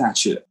 Tim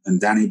Thatcher and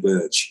Danny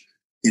Birch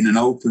in an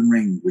open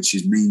ring, which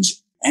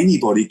means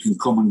anybody can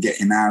come and get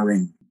in our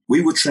ring.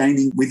 We were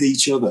training with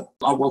each other.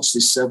 I watched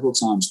this several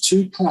times.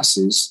 2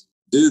 classes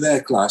do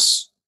their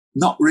class,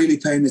 not really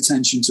paying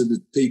attention to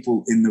the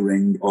people in the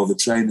ring or the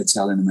trainer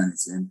telling them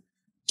anything.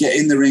 Get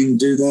in the ring,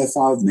 do their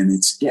 5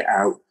 minutes, get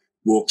out,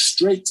 walk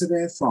straight to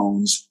their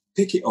phones,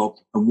 pick it up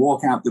and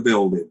walk out the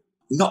building.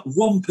 Not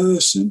one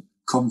person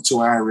come to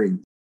our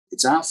ring.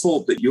 It's our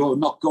fault that you're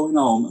not going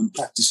home and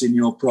practicing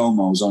your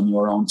promos on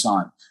your own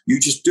time. You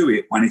just do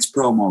it when it's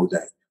promo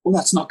day. Well,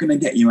 that's not going to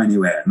get you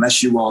anywhere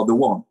unless you are the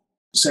one.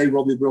 Say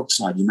Robbie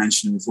Brookside, you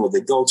mentioned him before,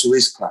 they go to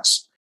his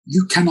class.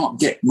 You cannot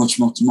get much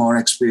more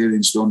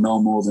experienced or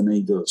know more than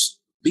he does.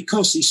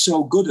 Because he's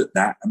so good at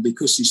that and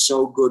because he's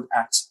so good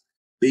at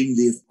being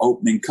the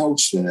opening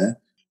coach there,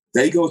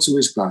 they go to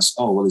his class.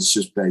 Oh, well, it's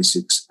just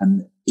basics.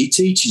 And he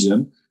teaches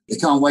them. They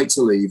can't wait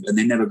to leave and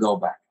they never go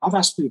back. I've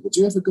asked people,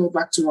 do you ever go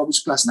back to Robbie's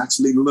class and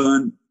actually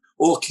learn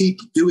or keep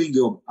doing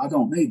your, I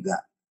don't need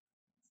that.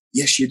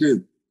 Yes, you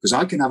do. Because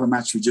I can have a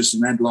match with just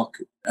an headlock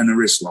and a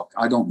wrist lock.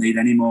 I don't need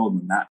any more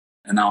than that.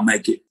 And I'll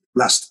make it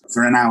last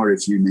for an hour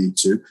if you need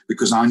to,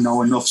 because I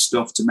know enough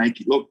stuff to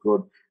make it look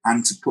good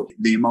and to put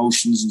the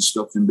emotions and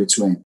stuff in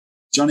between.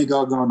 Johnny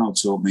Gargano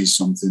taught me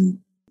something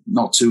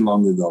not too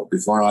long ago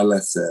before I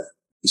left there.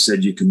 He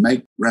said, you can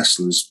make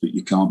wrestlers, but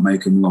you can't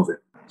make them love it.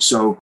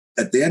 So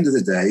at the end of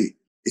the day,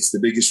 it's the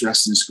biggest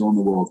wrestling school in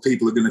the world.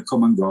 People are going to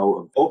come and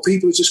go, or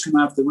people are just going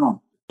to have the run.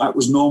 That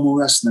was normal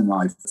wrestling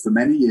life for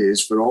many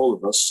years for all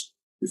of us.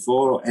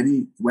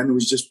 When there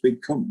was just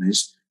big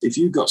companies, if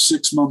you got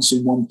 6 months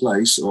in one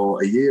place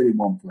or a year in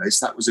one place,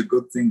 that was a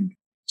good thing.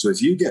 So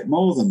if you get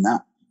more than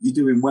that, you're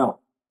doing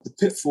well. The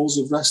pitfalls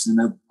of wrestling,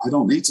 I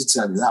don't need to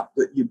tell you that,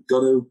 but you've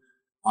got to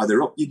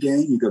either up your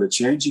game, you've got to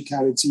change your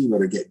character, you've got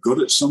to get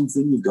good at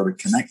something, you've got to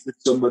connect with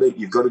somebody,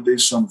 you've got to do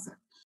something.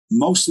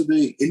 Most of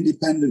the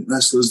independent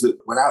wrestlers that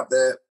were out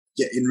there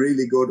getting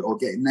really good or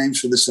getting names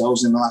for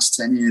themselves in the last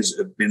 10 years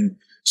have been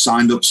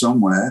signed up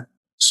somewhere.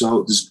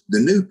 So the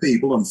new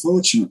people,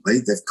 unfortunately,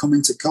 they've come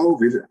into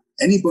COVID.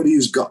 Anybody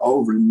who's got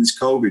over in this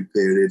COVID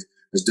period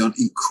has done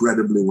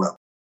incredibly well.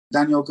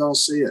 Daniel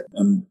Garcia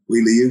and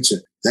Wheeler Yuta,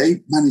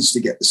 they managed to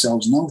get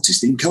themselves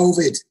noticed in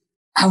COVID.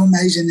 How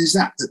amazing is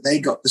that they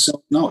got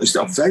themselves noticed?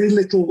 There are very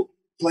little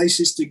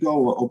places to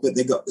go, but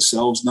they got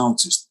themselves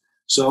noticed.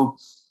 So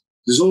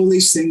there's all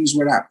these things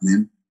were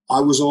happening.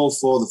 I was all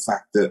for the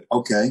fact that,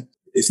 okay,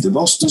 if the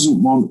boss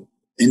doesn't want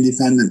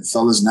independent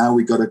fellas now,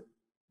 we got to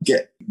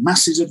get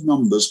masses of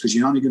numbers because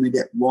you're only going to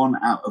get one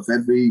out of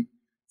every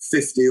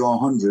 50 or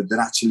 100 that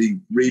actually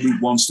really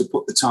wants to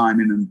put the time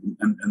in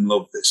and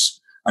love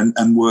this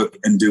and work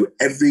and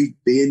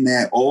be in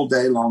there all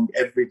day long,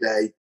 every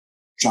day,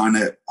 trying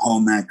to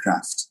hone their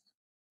craft.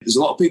 There's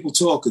a lot of people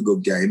talk a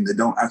good game. They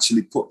don't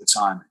actually put the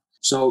time in.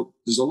 So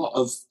there's a lot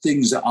of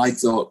things that I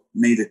thought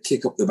need a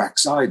kick up the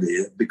backside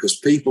here because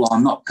people are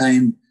not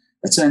paying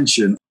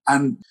attention.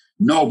 And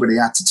nobody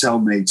had to tell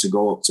me to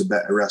go up to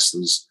better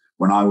wrestlers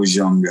when I was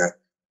younger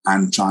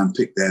and try and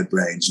pick their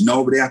brains.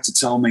 Nobody had to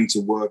tell me to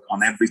work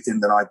on everything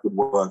that I could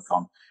work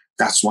on.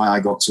 That's why I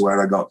got to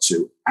where I got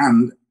to.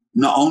 And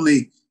not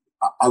only,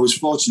 I was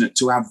fortunate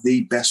to have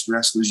the best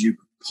wrestlers you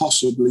could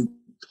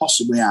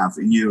possibly have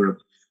in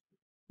Europe.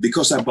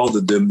 Because I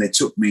bothered them, they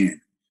took me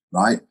in,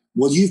 right?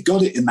 Well, you've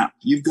got it in that,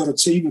 you've got a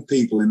team of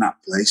people in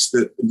that place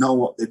that know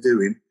what they're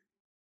doing.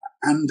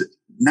 And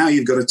now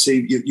you've got a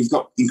team, you've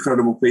got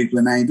incredible people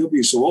in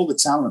AEW. So all the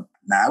talent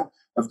now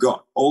have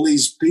got all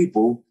these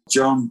people,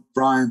 John,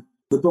 Brian,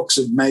 the Bucks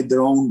have made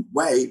their own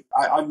way.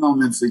 I've known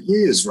them for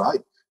years,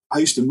 right? I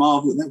used to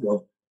marvel at them,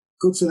 go,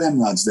 good for them,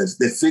 lads.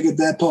 They've figured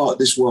their part of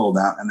this world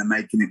out and they're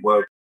making it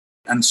work.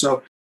 And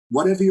so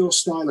whatever your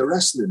style of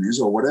wrestling is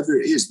or whatever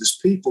it is, there's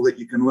people that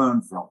you can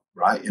learn from,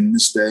 right, in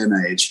this day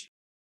and age.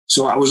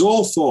 So I was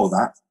all for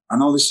that. I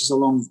know this is a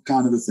long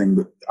kind of a thing,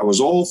 but I was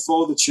all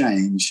for the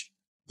change.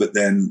 But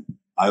then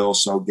I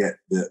also get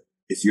that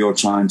if you're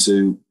trying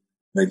to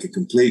make a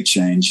complete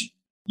change,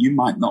 you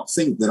might not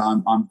think that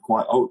I'm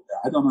quite open.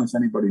 I don't know if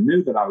anybody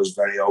knew that I was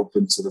very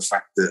open to the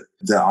fact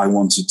that I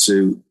wanted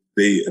to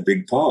be a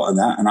big part of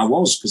that. And I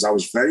was, because I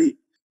was very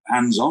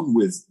hands-on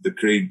with the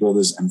Creed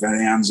brothers and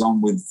very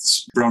hands-on with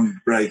Bron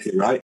Breakker,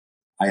 right?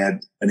 I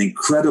had an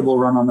incredible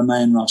run on the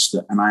main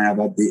roster and I have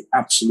had the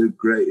absolute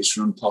greatest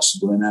run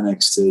possible in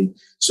NXT.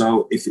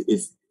 So if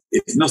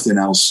nothing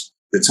else,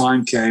 the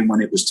time came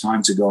when it was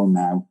time to go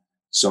now.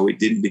 So it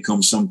didn't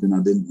become something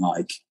I didn't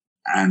like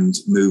and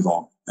move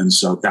on. And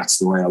so that's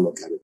the way I look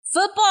at it.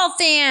 Football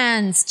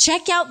fans,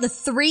 check out the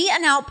 3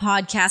 and Out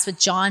podcast with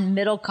John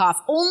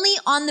Middlecoff, only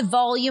on the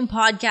Volume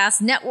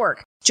Podcast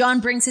Network. John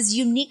brings his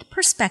unique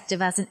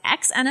perspective as an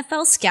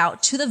ex-NFL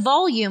scout to the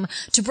Volume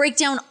to break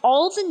down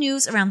all the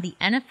news around the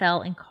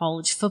NFL and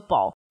college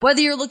football.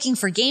 Whether you're looking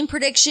for game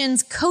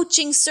predictions,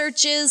 coaching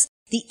searches,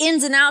 the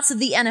ins and outs of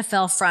the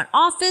NFL front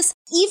office,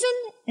 even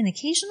an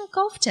occasional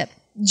golf tip,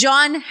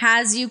 John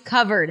has you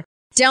covered.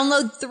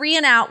 Download 3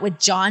 and Out with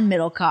John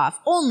Middlecoff,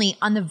 only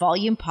on the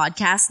Volume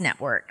Podcast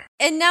Network.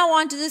 And now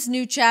on to this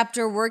new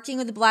chapter, working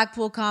with the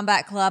Blackpool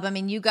Combat Club. I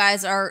mean, you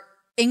guys are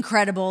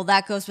incredible.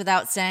 That goes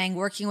without saying.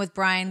 Working with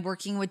Brian,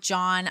 working with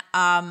John.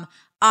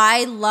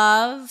 I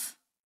love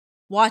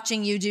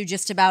watching you do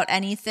just about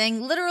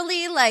anything.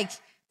 Literally, like,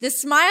 the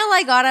smile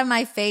I got on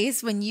my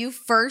face when you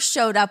first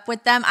showed up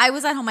with them. I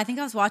was at home. I think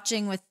I was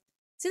watching with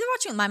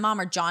my mom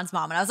or John's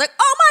mom. And I was like,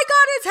 oh my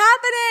God, it's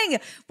happening.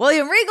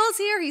 William Regal's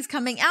here. He's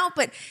coming out.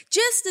 But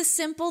just the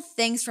simple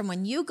things from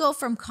when you go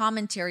from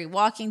commentary,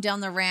 walking down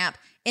the ramp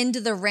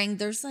into the ring,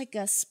 there's like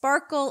a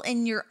sparkle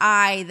in your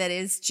eye that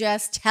is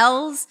just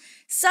tells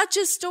such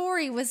a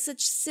story with such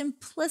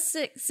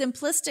simplistic,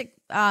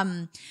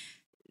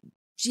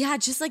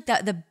 just like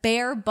the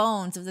bare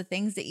bones of the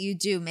things that you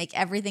do make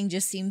everything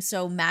just seem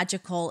so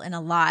magical and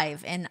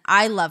alive. And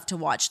I love to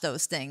watch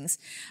those things.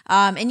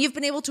 And you've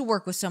been able to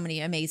work with so many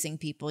amazing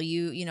people.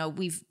 You know,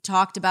 we've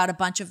talked about a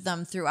bunch of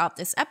them throughout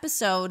this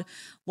episode,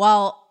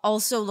 while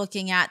also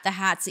looking at the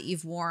hats that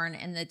you've worn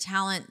and the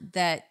talent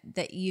that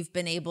you've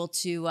been able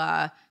to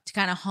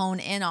kind of hone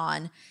in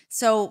on.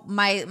 So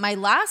my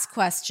last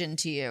question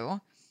to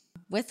you,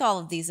 with all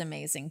of these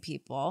amazing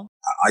people,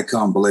 I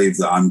can't believe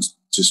that I'm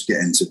just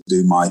getting to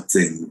do my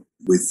thing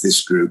with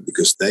this group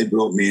because they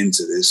brought me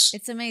into this.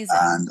 It's amazing.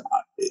 And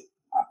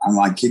I'm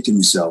like kicking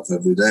myself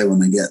every day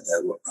when I get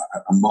there.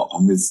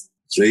 I'm with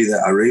 3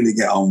 that I really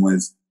get on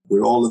with.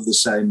 We're all of the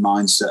same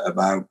mindset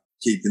about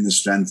keeping the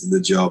strength of the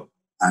job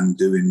and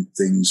doing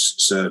things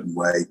a certain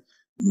way.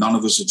 None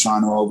of us are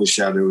trying to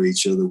overshadow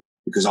each other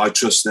because I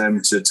trust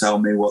them to tell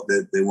me what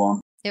they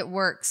want. It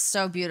works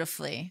so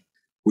beautifully.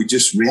 We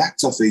just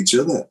react off each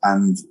other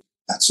and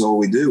that's all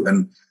we do.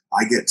 And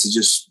I get to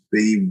just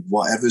be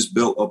whatever's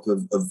built up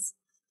of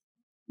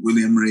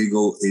William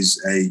Regal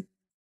is a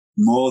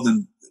more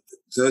than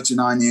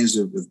 39 years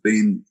of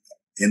being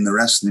in the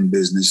wrestling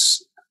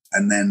business,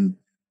 and then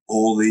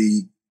all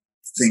the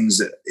things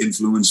that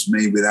influenced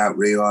me without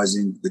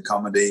realizing, the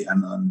comedy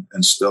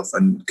and stuff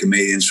and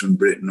comedians from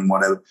Britain and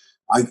whatever.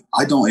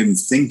 I don't even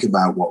think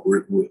about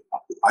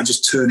I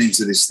just turn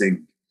into this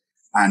thing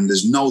and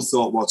there's no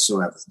thought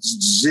whatsoever.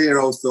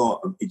 Zero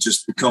thought. It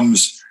just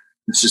becomes...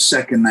 It's just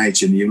second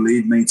nature, and you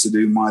leave me to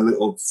do my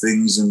little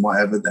things and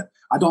whatever.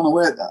 I don't know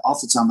where.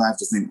 Half the time I have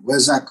to think,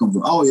 where's that come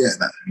from? Oh yeah,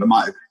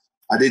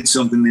 I did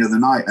something the other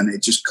night, and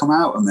it just come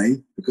out of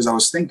me because I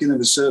was thinking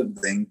of a certain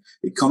thing.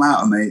 It come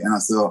out of me, and I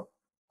thought,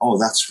 oh,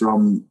 that's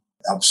from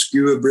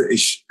obscure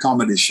British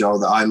comedy show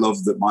that I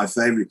love. That my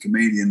favourite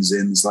comedian's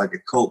in. It's like a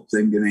cult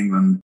thing in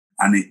England,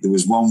 and there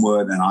was one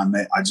word, and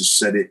I just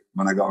said it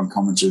when I got on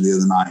commentary the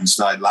other night and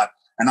started laughing.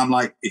 And I'm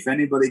like, if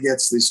anybody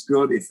gets this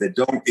good, if they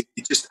don't,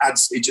 it just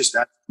adds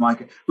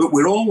like, but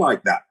we're all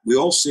like that. We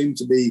all seem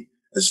to be,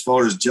 as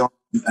far as John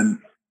and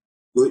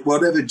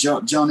whatever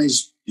John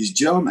is his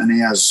job, and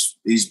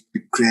he's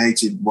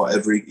created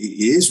whatever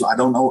he is. I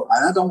don't know,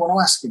 and I don't want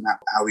to ask him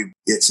how he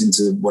gets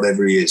into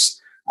whatever he is.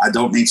 I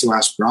don't need to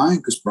ask Brian,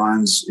 because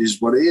Brian's is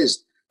what he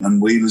is,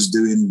 and Wheeler's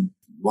doing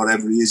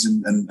whatever he is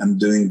and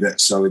doing that.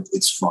 So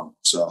it's fun.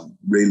 So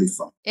really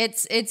fun.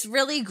 It's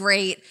really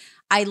great.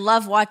 I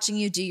love watching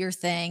you do your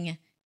thing.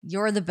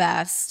 You're the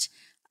best.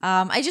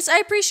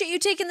 I appreciate you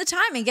taking the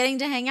time and getting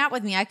to hang out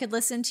with me. I could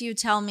listen to you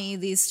tell me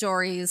these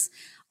stories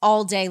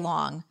all day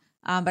long,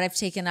 but I've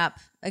taken up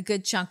a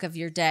good chunk of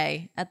your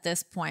day at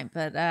this point.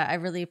 But I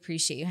really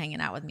appreciate you hanging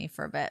out with me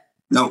for a bit.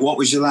 Now, what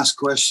was your last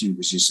question?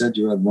 Because you said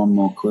you had one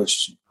more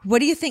question. What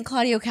do you think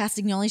Claudio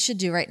Castagnoli should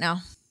do right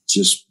now?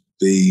 Just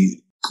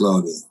be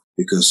Claudio,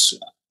 because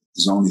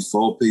there's only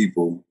 4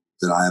 people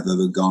that I have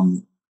ever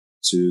gone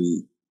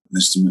to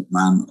Mr.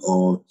 McMahon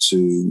or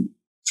to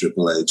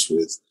Triple H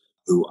with,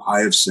 who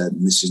I have said,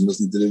 and this has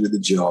nothing to do with the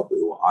job,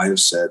 who I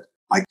have said,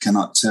 I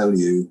cannot tell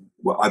you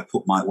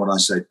put my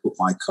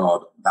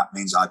card on. That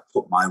means I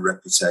put my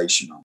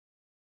reputation on.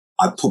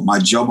 I put my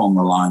job on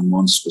the line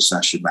once for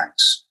Sasha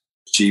Banks.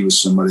 She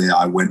was somebody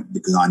I went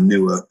because I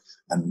knew her,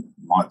 and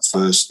my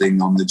first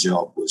thing on the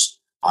job was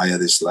hire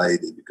this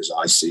lady because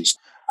I see,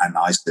 and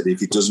I said,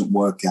 if it doesn't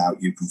work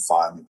out, you can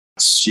fire me.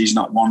 She's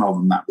not one of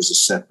them. That was a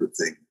separate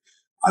thing.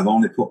 I've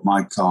only put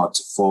my card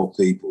to 4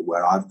 people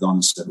where I've gone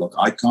and said, look,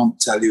 I can't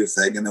tell you if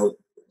they're going to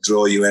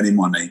draw you any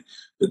money,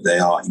 but they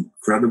are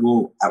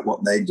incredible at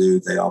what they do.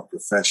 They are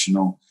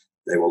professional.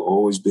 They will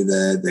always be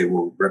there. They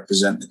will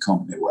represent the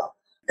company well.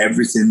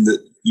 Everything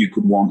that you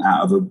could want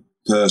out of a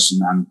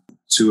person, and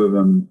 2 of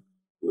them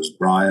was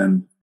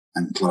Brian,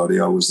 and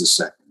Claudio was the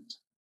second.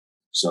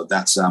 So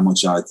that's how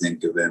much I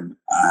think of him.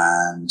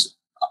 And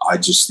I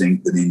just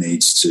think that he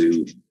needs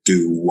to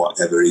do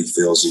whatever he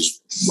feels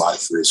is right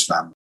for his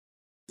family.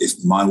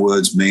 If my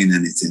words mean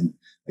anything,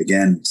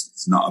 again,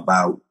 it's not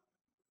about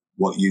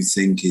what you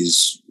think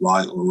is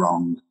right or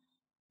wrong.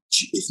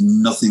 If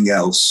nothing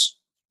else,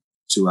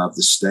 to have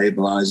the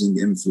stabilizing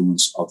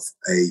influence of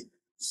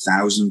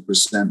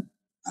 1,000%.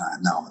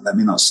 No, let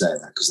me not say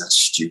that, because that's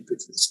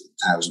stupid. It's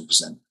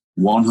 1,000%.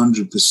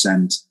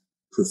 100%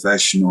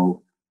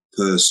 professional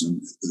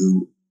person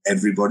who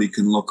everybody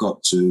can look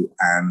up to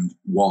and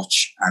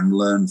watch and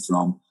learn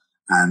from,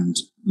 and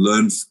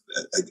learn,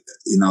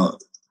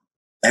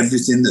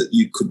 everything that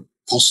you could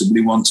possibly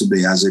want to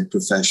be as a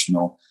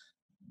professional,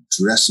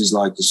 dresses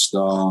like a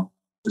star,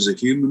 as a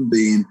human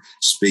being,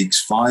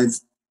 speaks 5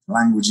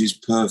 languages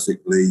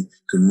perfectly,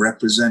 can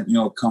represent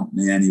your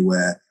company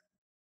anywhere.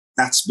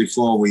 That's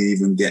before we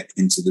even get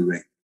into the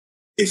ring.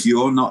 If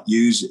you're not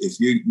if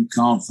you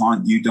can't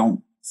find, you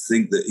don't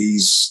think that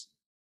he's,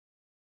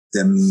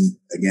 then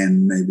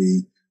again,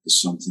 maybe there's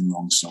something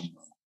wrong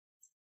somewhere.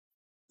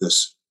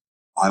 Because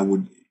I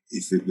would,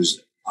 if it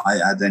was, I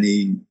had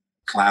any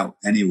clout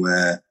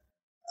anywhere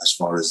as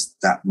far as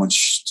that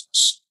much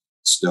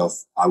stuff,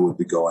 I would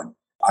be going.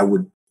 I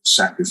would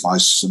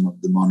sacrifice some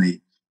of the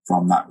money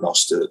from that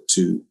roster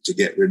to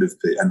get rid of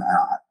Pete. And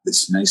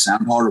this may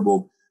sound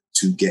horrible,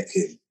 to get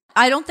him.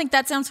 I don't think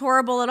that sounds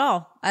horrible at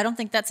all. I don't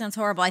think that sounds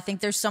horrible. I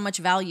think there's so much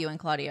value in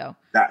Claudio.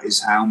 That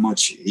is how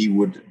much he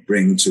would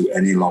bring to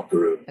any locker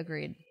room.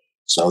 Agreed.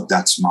 So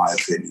that's my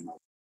opinion.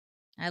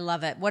 I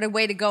love it. What a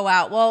way to go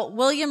out. Well,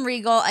 William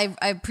Regal, I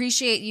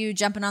appreciate you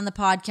jumping on the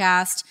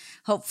podcast.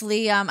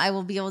 Hopefully, I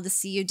will be able to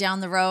see you down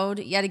the road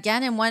yet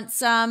again. And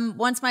once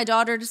my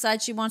daughter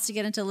decides she wants to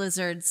get into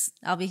lizards,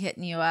 I'll be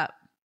hitting you up.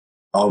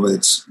 Oh, but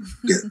it's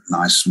get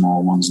nice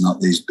small ones, not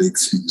these big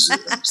things.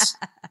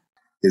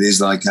 It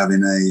is like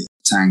having a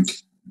tank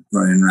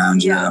running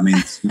around you. Yeah. I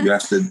mean, you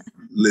have to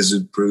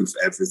lizard-proof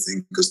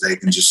everything, because they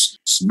can just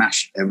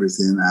smash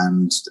everything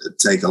and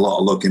take a lot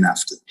of looking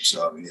after.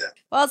 So, yeah.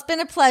 Well, it's been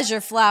a pleasure,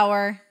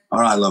 Flower. All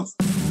right, love.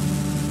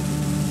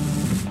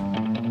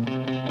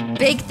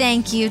 Big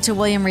thank you to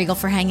William Regal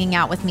for hanging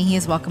out with me. He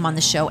is welcome on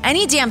the show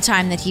any damn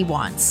time that he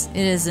wants.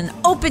 It is an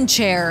open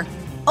chair,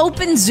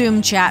 open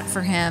Zoom chat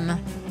for him.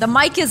 The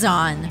mic is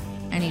on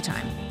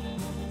anytime.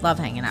 Love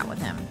hanging out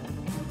with him.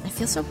 I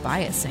feel so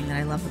biased saying that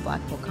I love the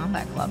Blackpool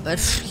Combat Club, but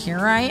here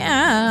I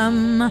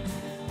am.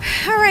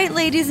 All right,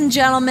 ladies and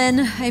gentlemen,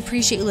 I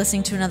appreciate you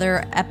listening to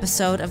another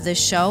episode of this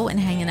show and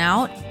hanging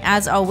out.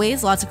 As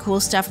always, lots of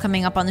cool stuff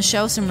coming up on the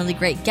show, some really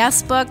great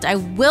guests booked. I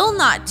will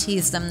not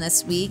tease them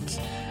this week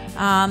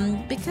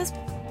because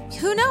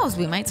who knows?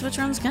 We might switch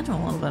around the schedule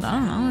a little bit. I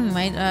don't know. We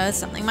might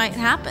something might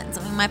happen.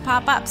 Something might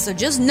pop up. So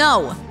just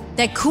know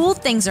that cool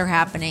things are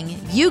happening.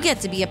 You get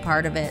to be a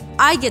part of it.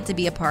 I get to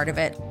be a part of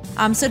it.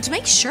 So to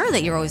make sure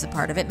that you're always a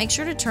part of it, make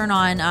sure to turn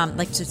on,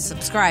 to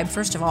subscribe,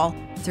 first of all,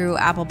 through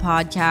Apple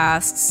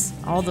Podcasts,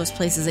 all those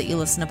places that you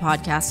listen to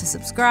podcasts, to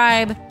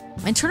subscribe,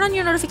 and turn on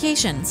your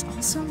notifications.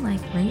 Also,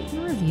 rate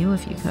and review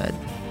if you could.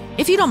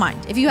 If you don't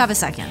mind, if you have a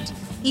second,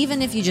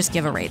 even if you just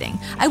give a rating.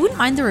 I wouldn't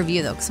mind the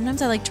review, though, because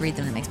sometimes I like to read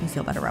them. It makes me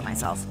feel better about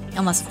myself.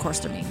 Unless, of course,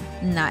 they're mean.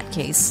 In that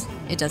case,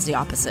 it does the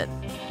opposite.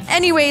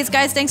 Anyways,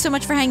 guys, thanks so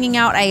much for hanging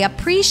out. I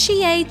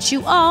appreciate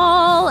you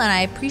all, and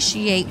I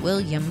appreciate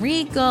William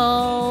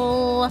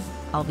Regal.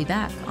 I'll be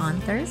back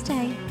on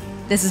Thursday.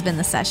 This has been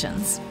The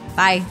Sessions.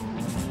 Bye.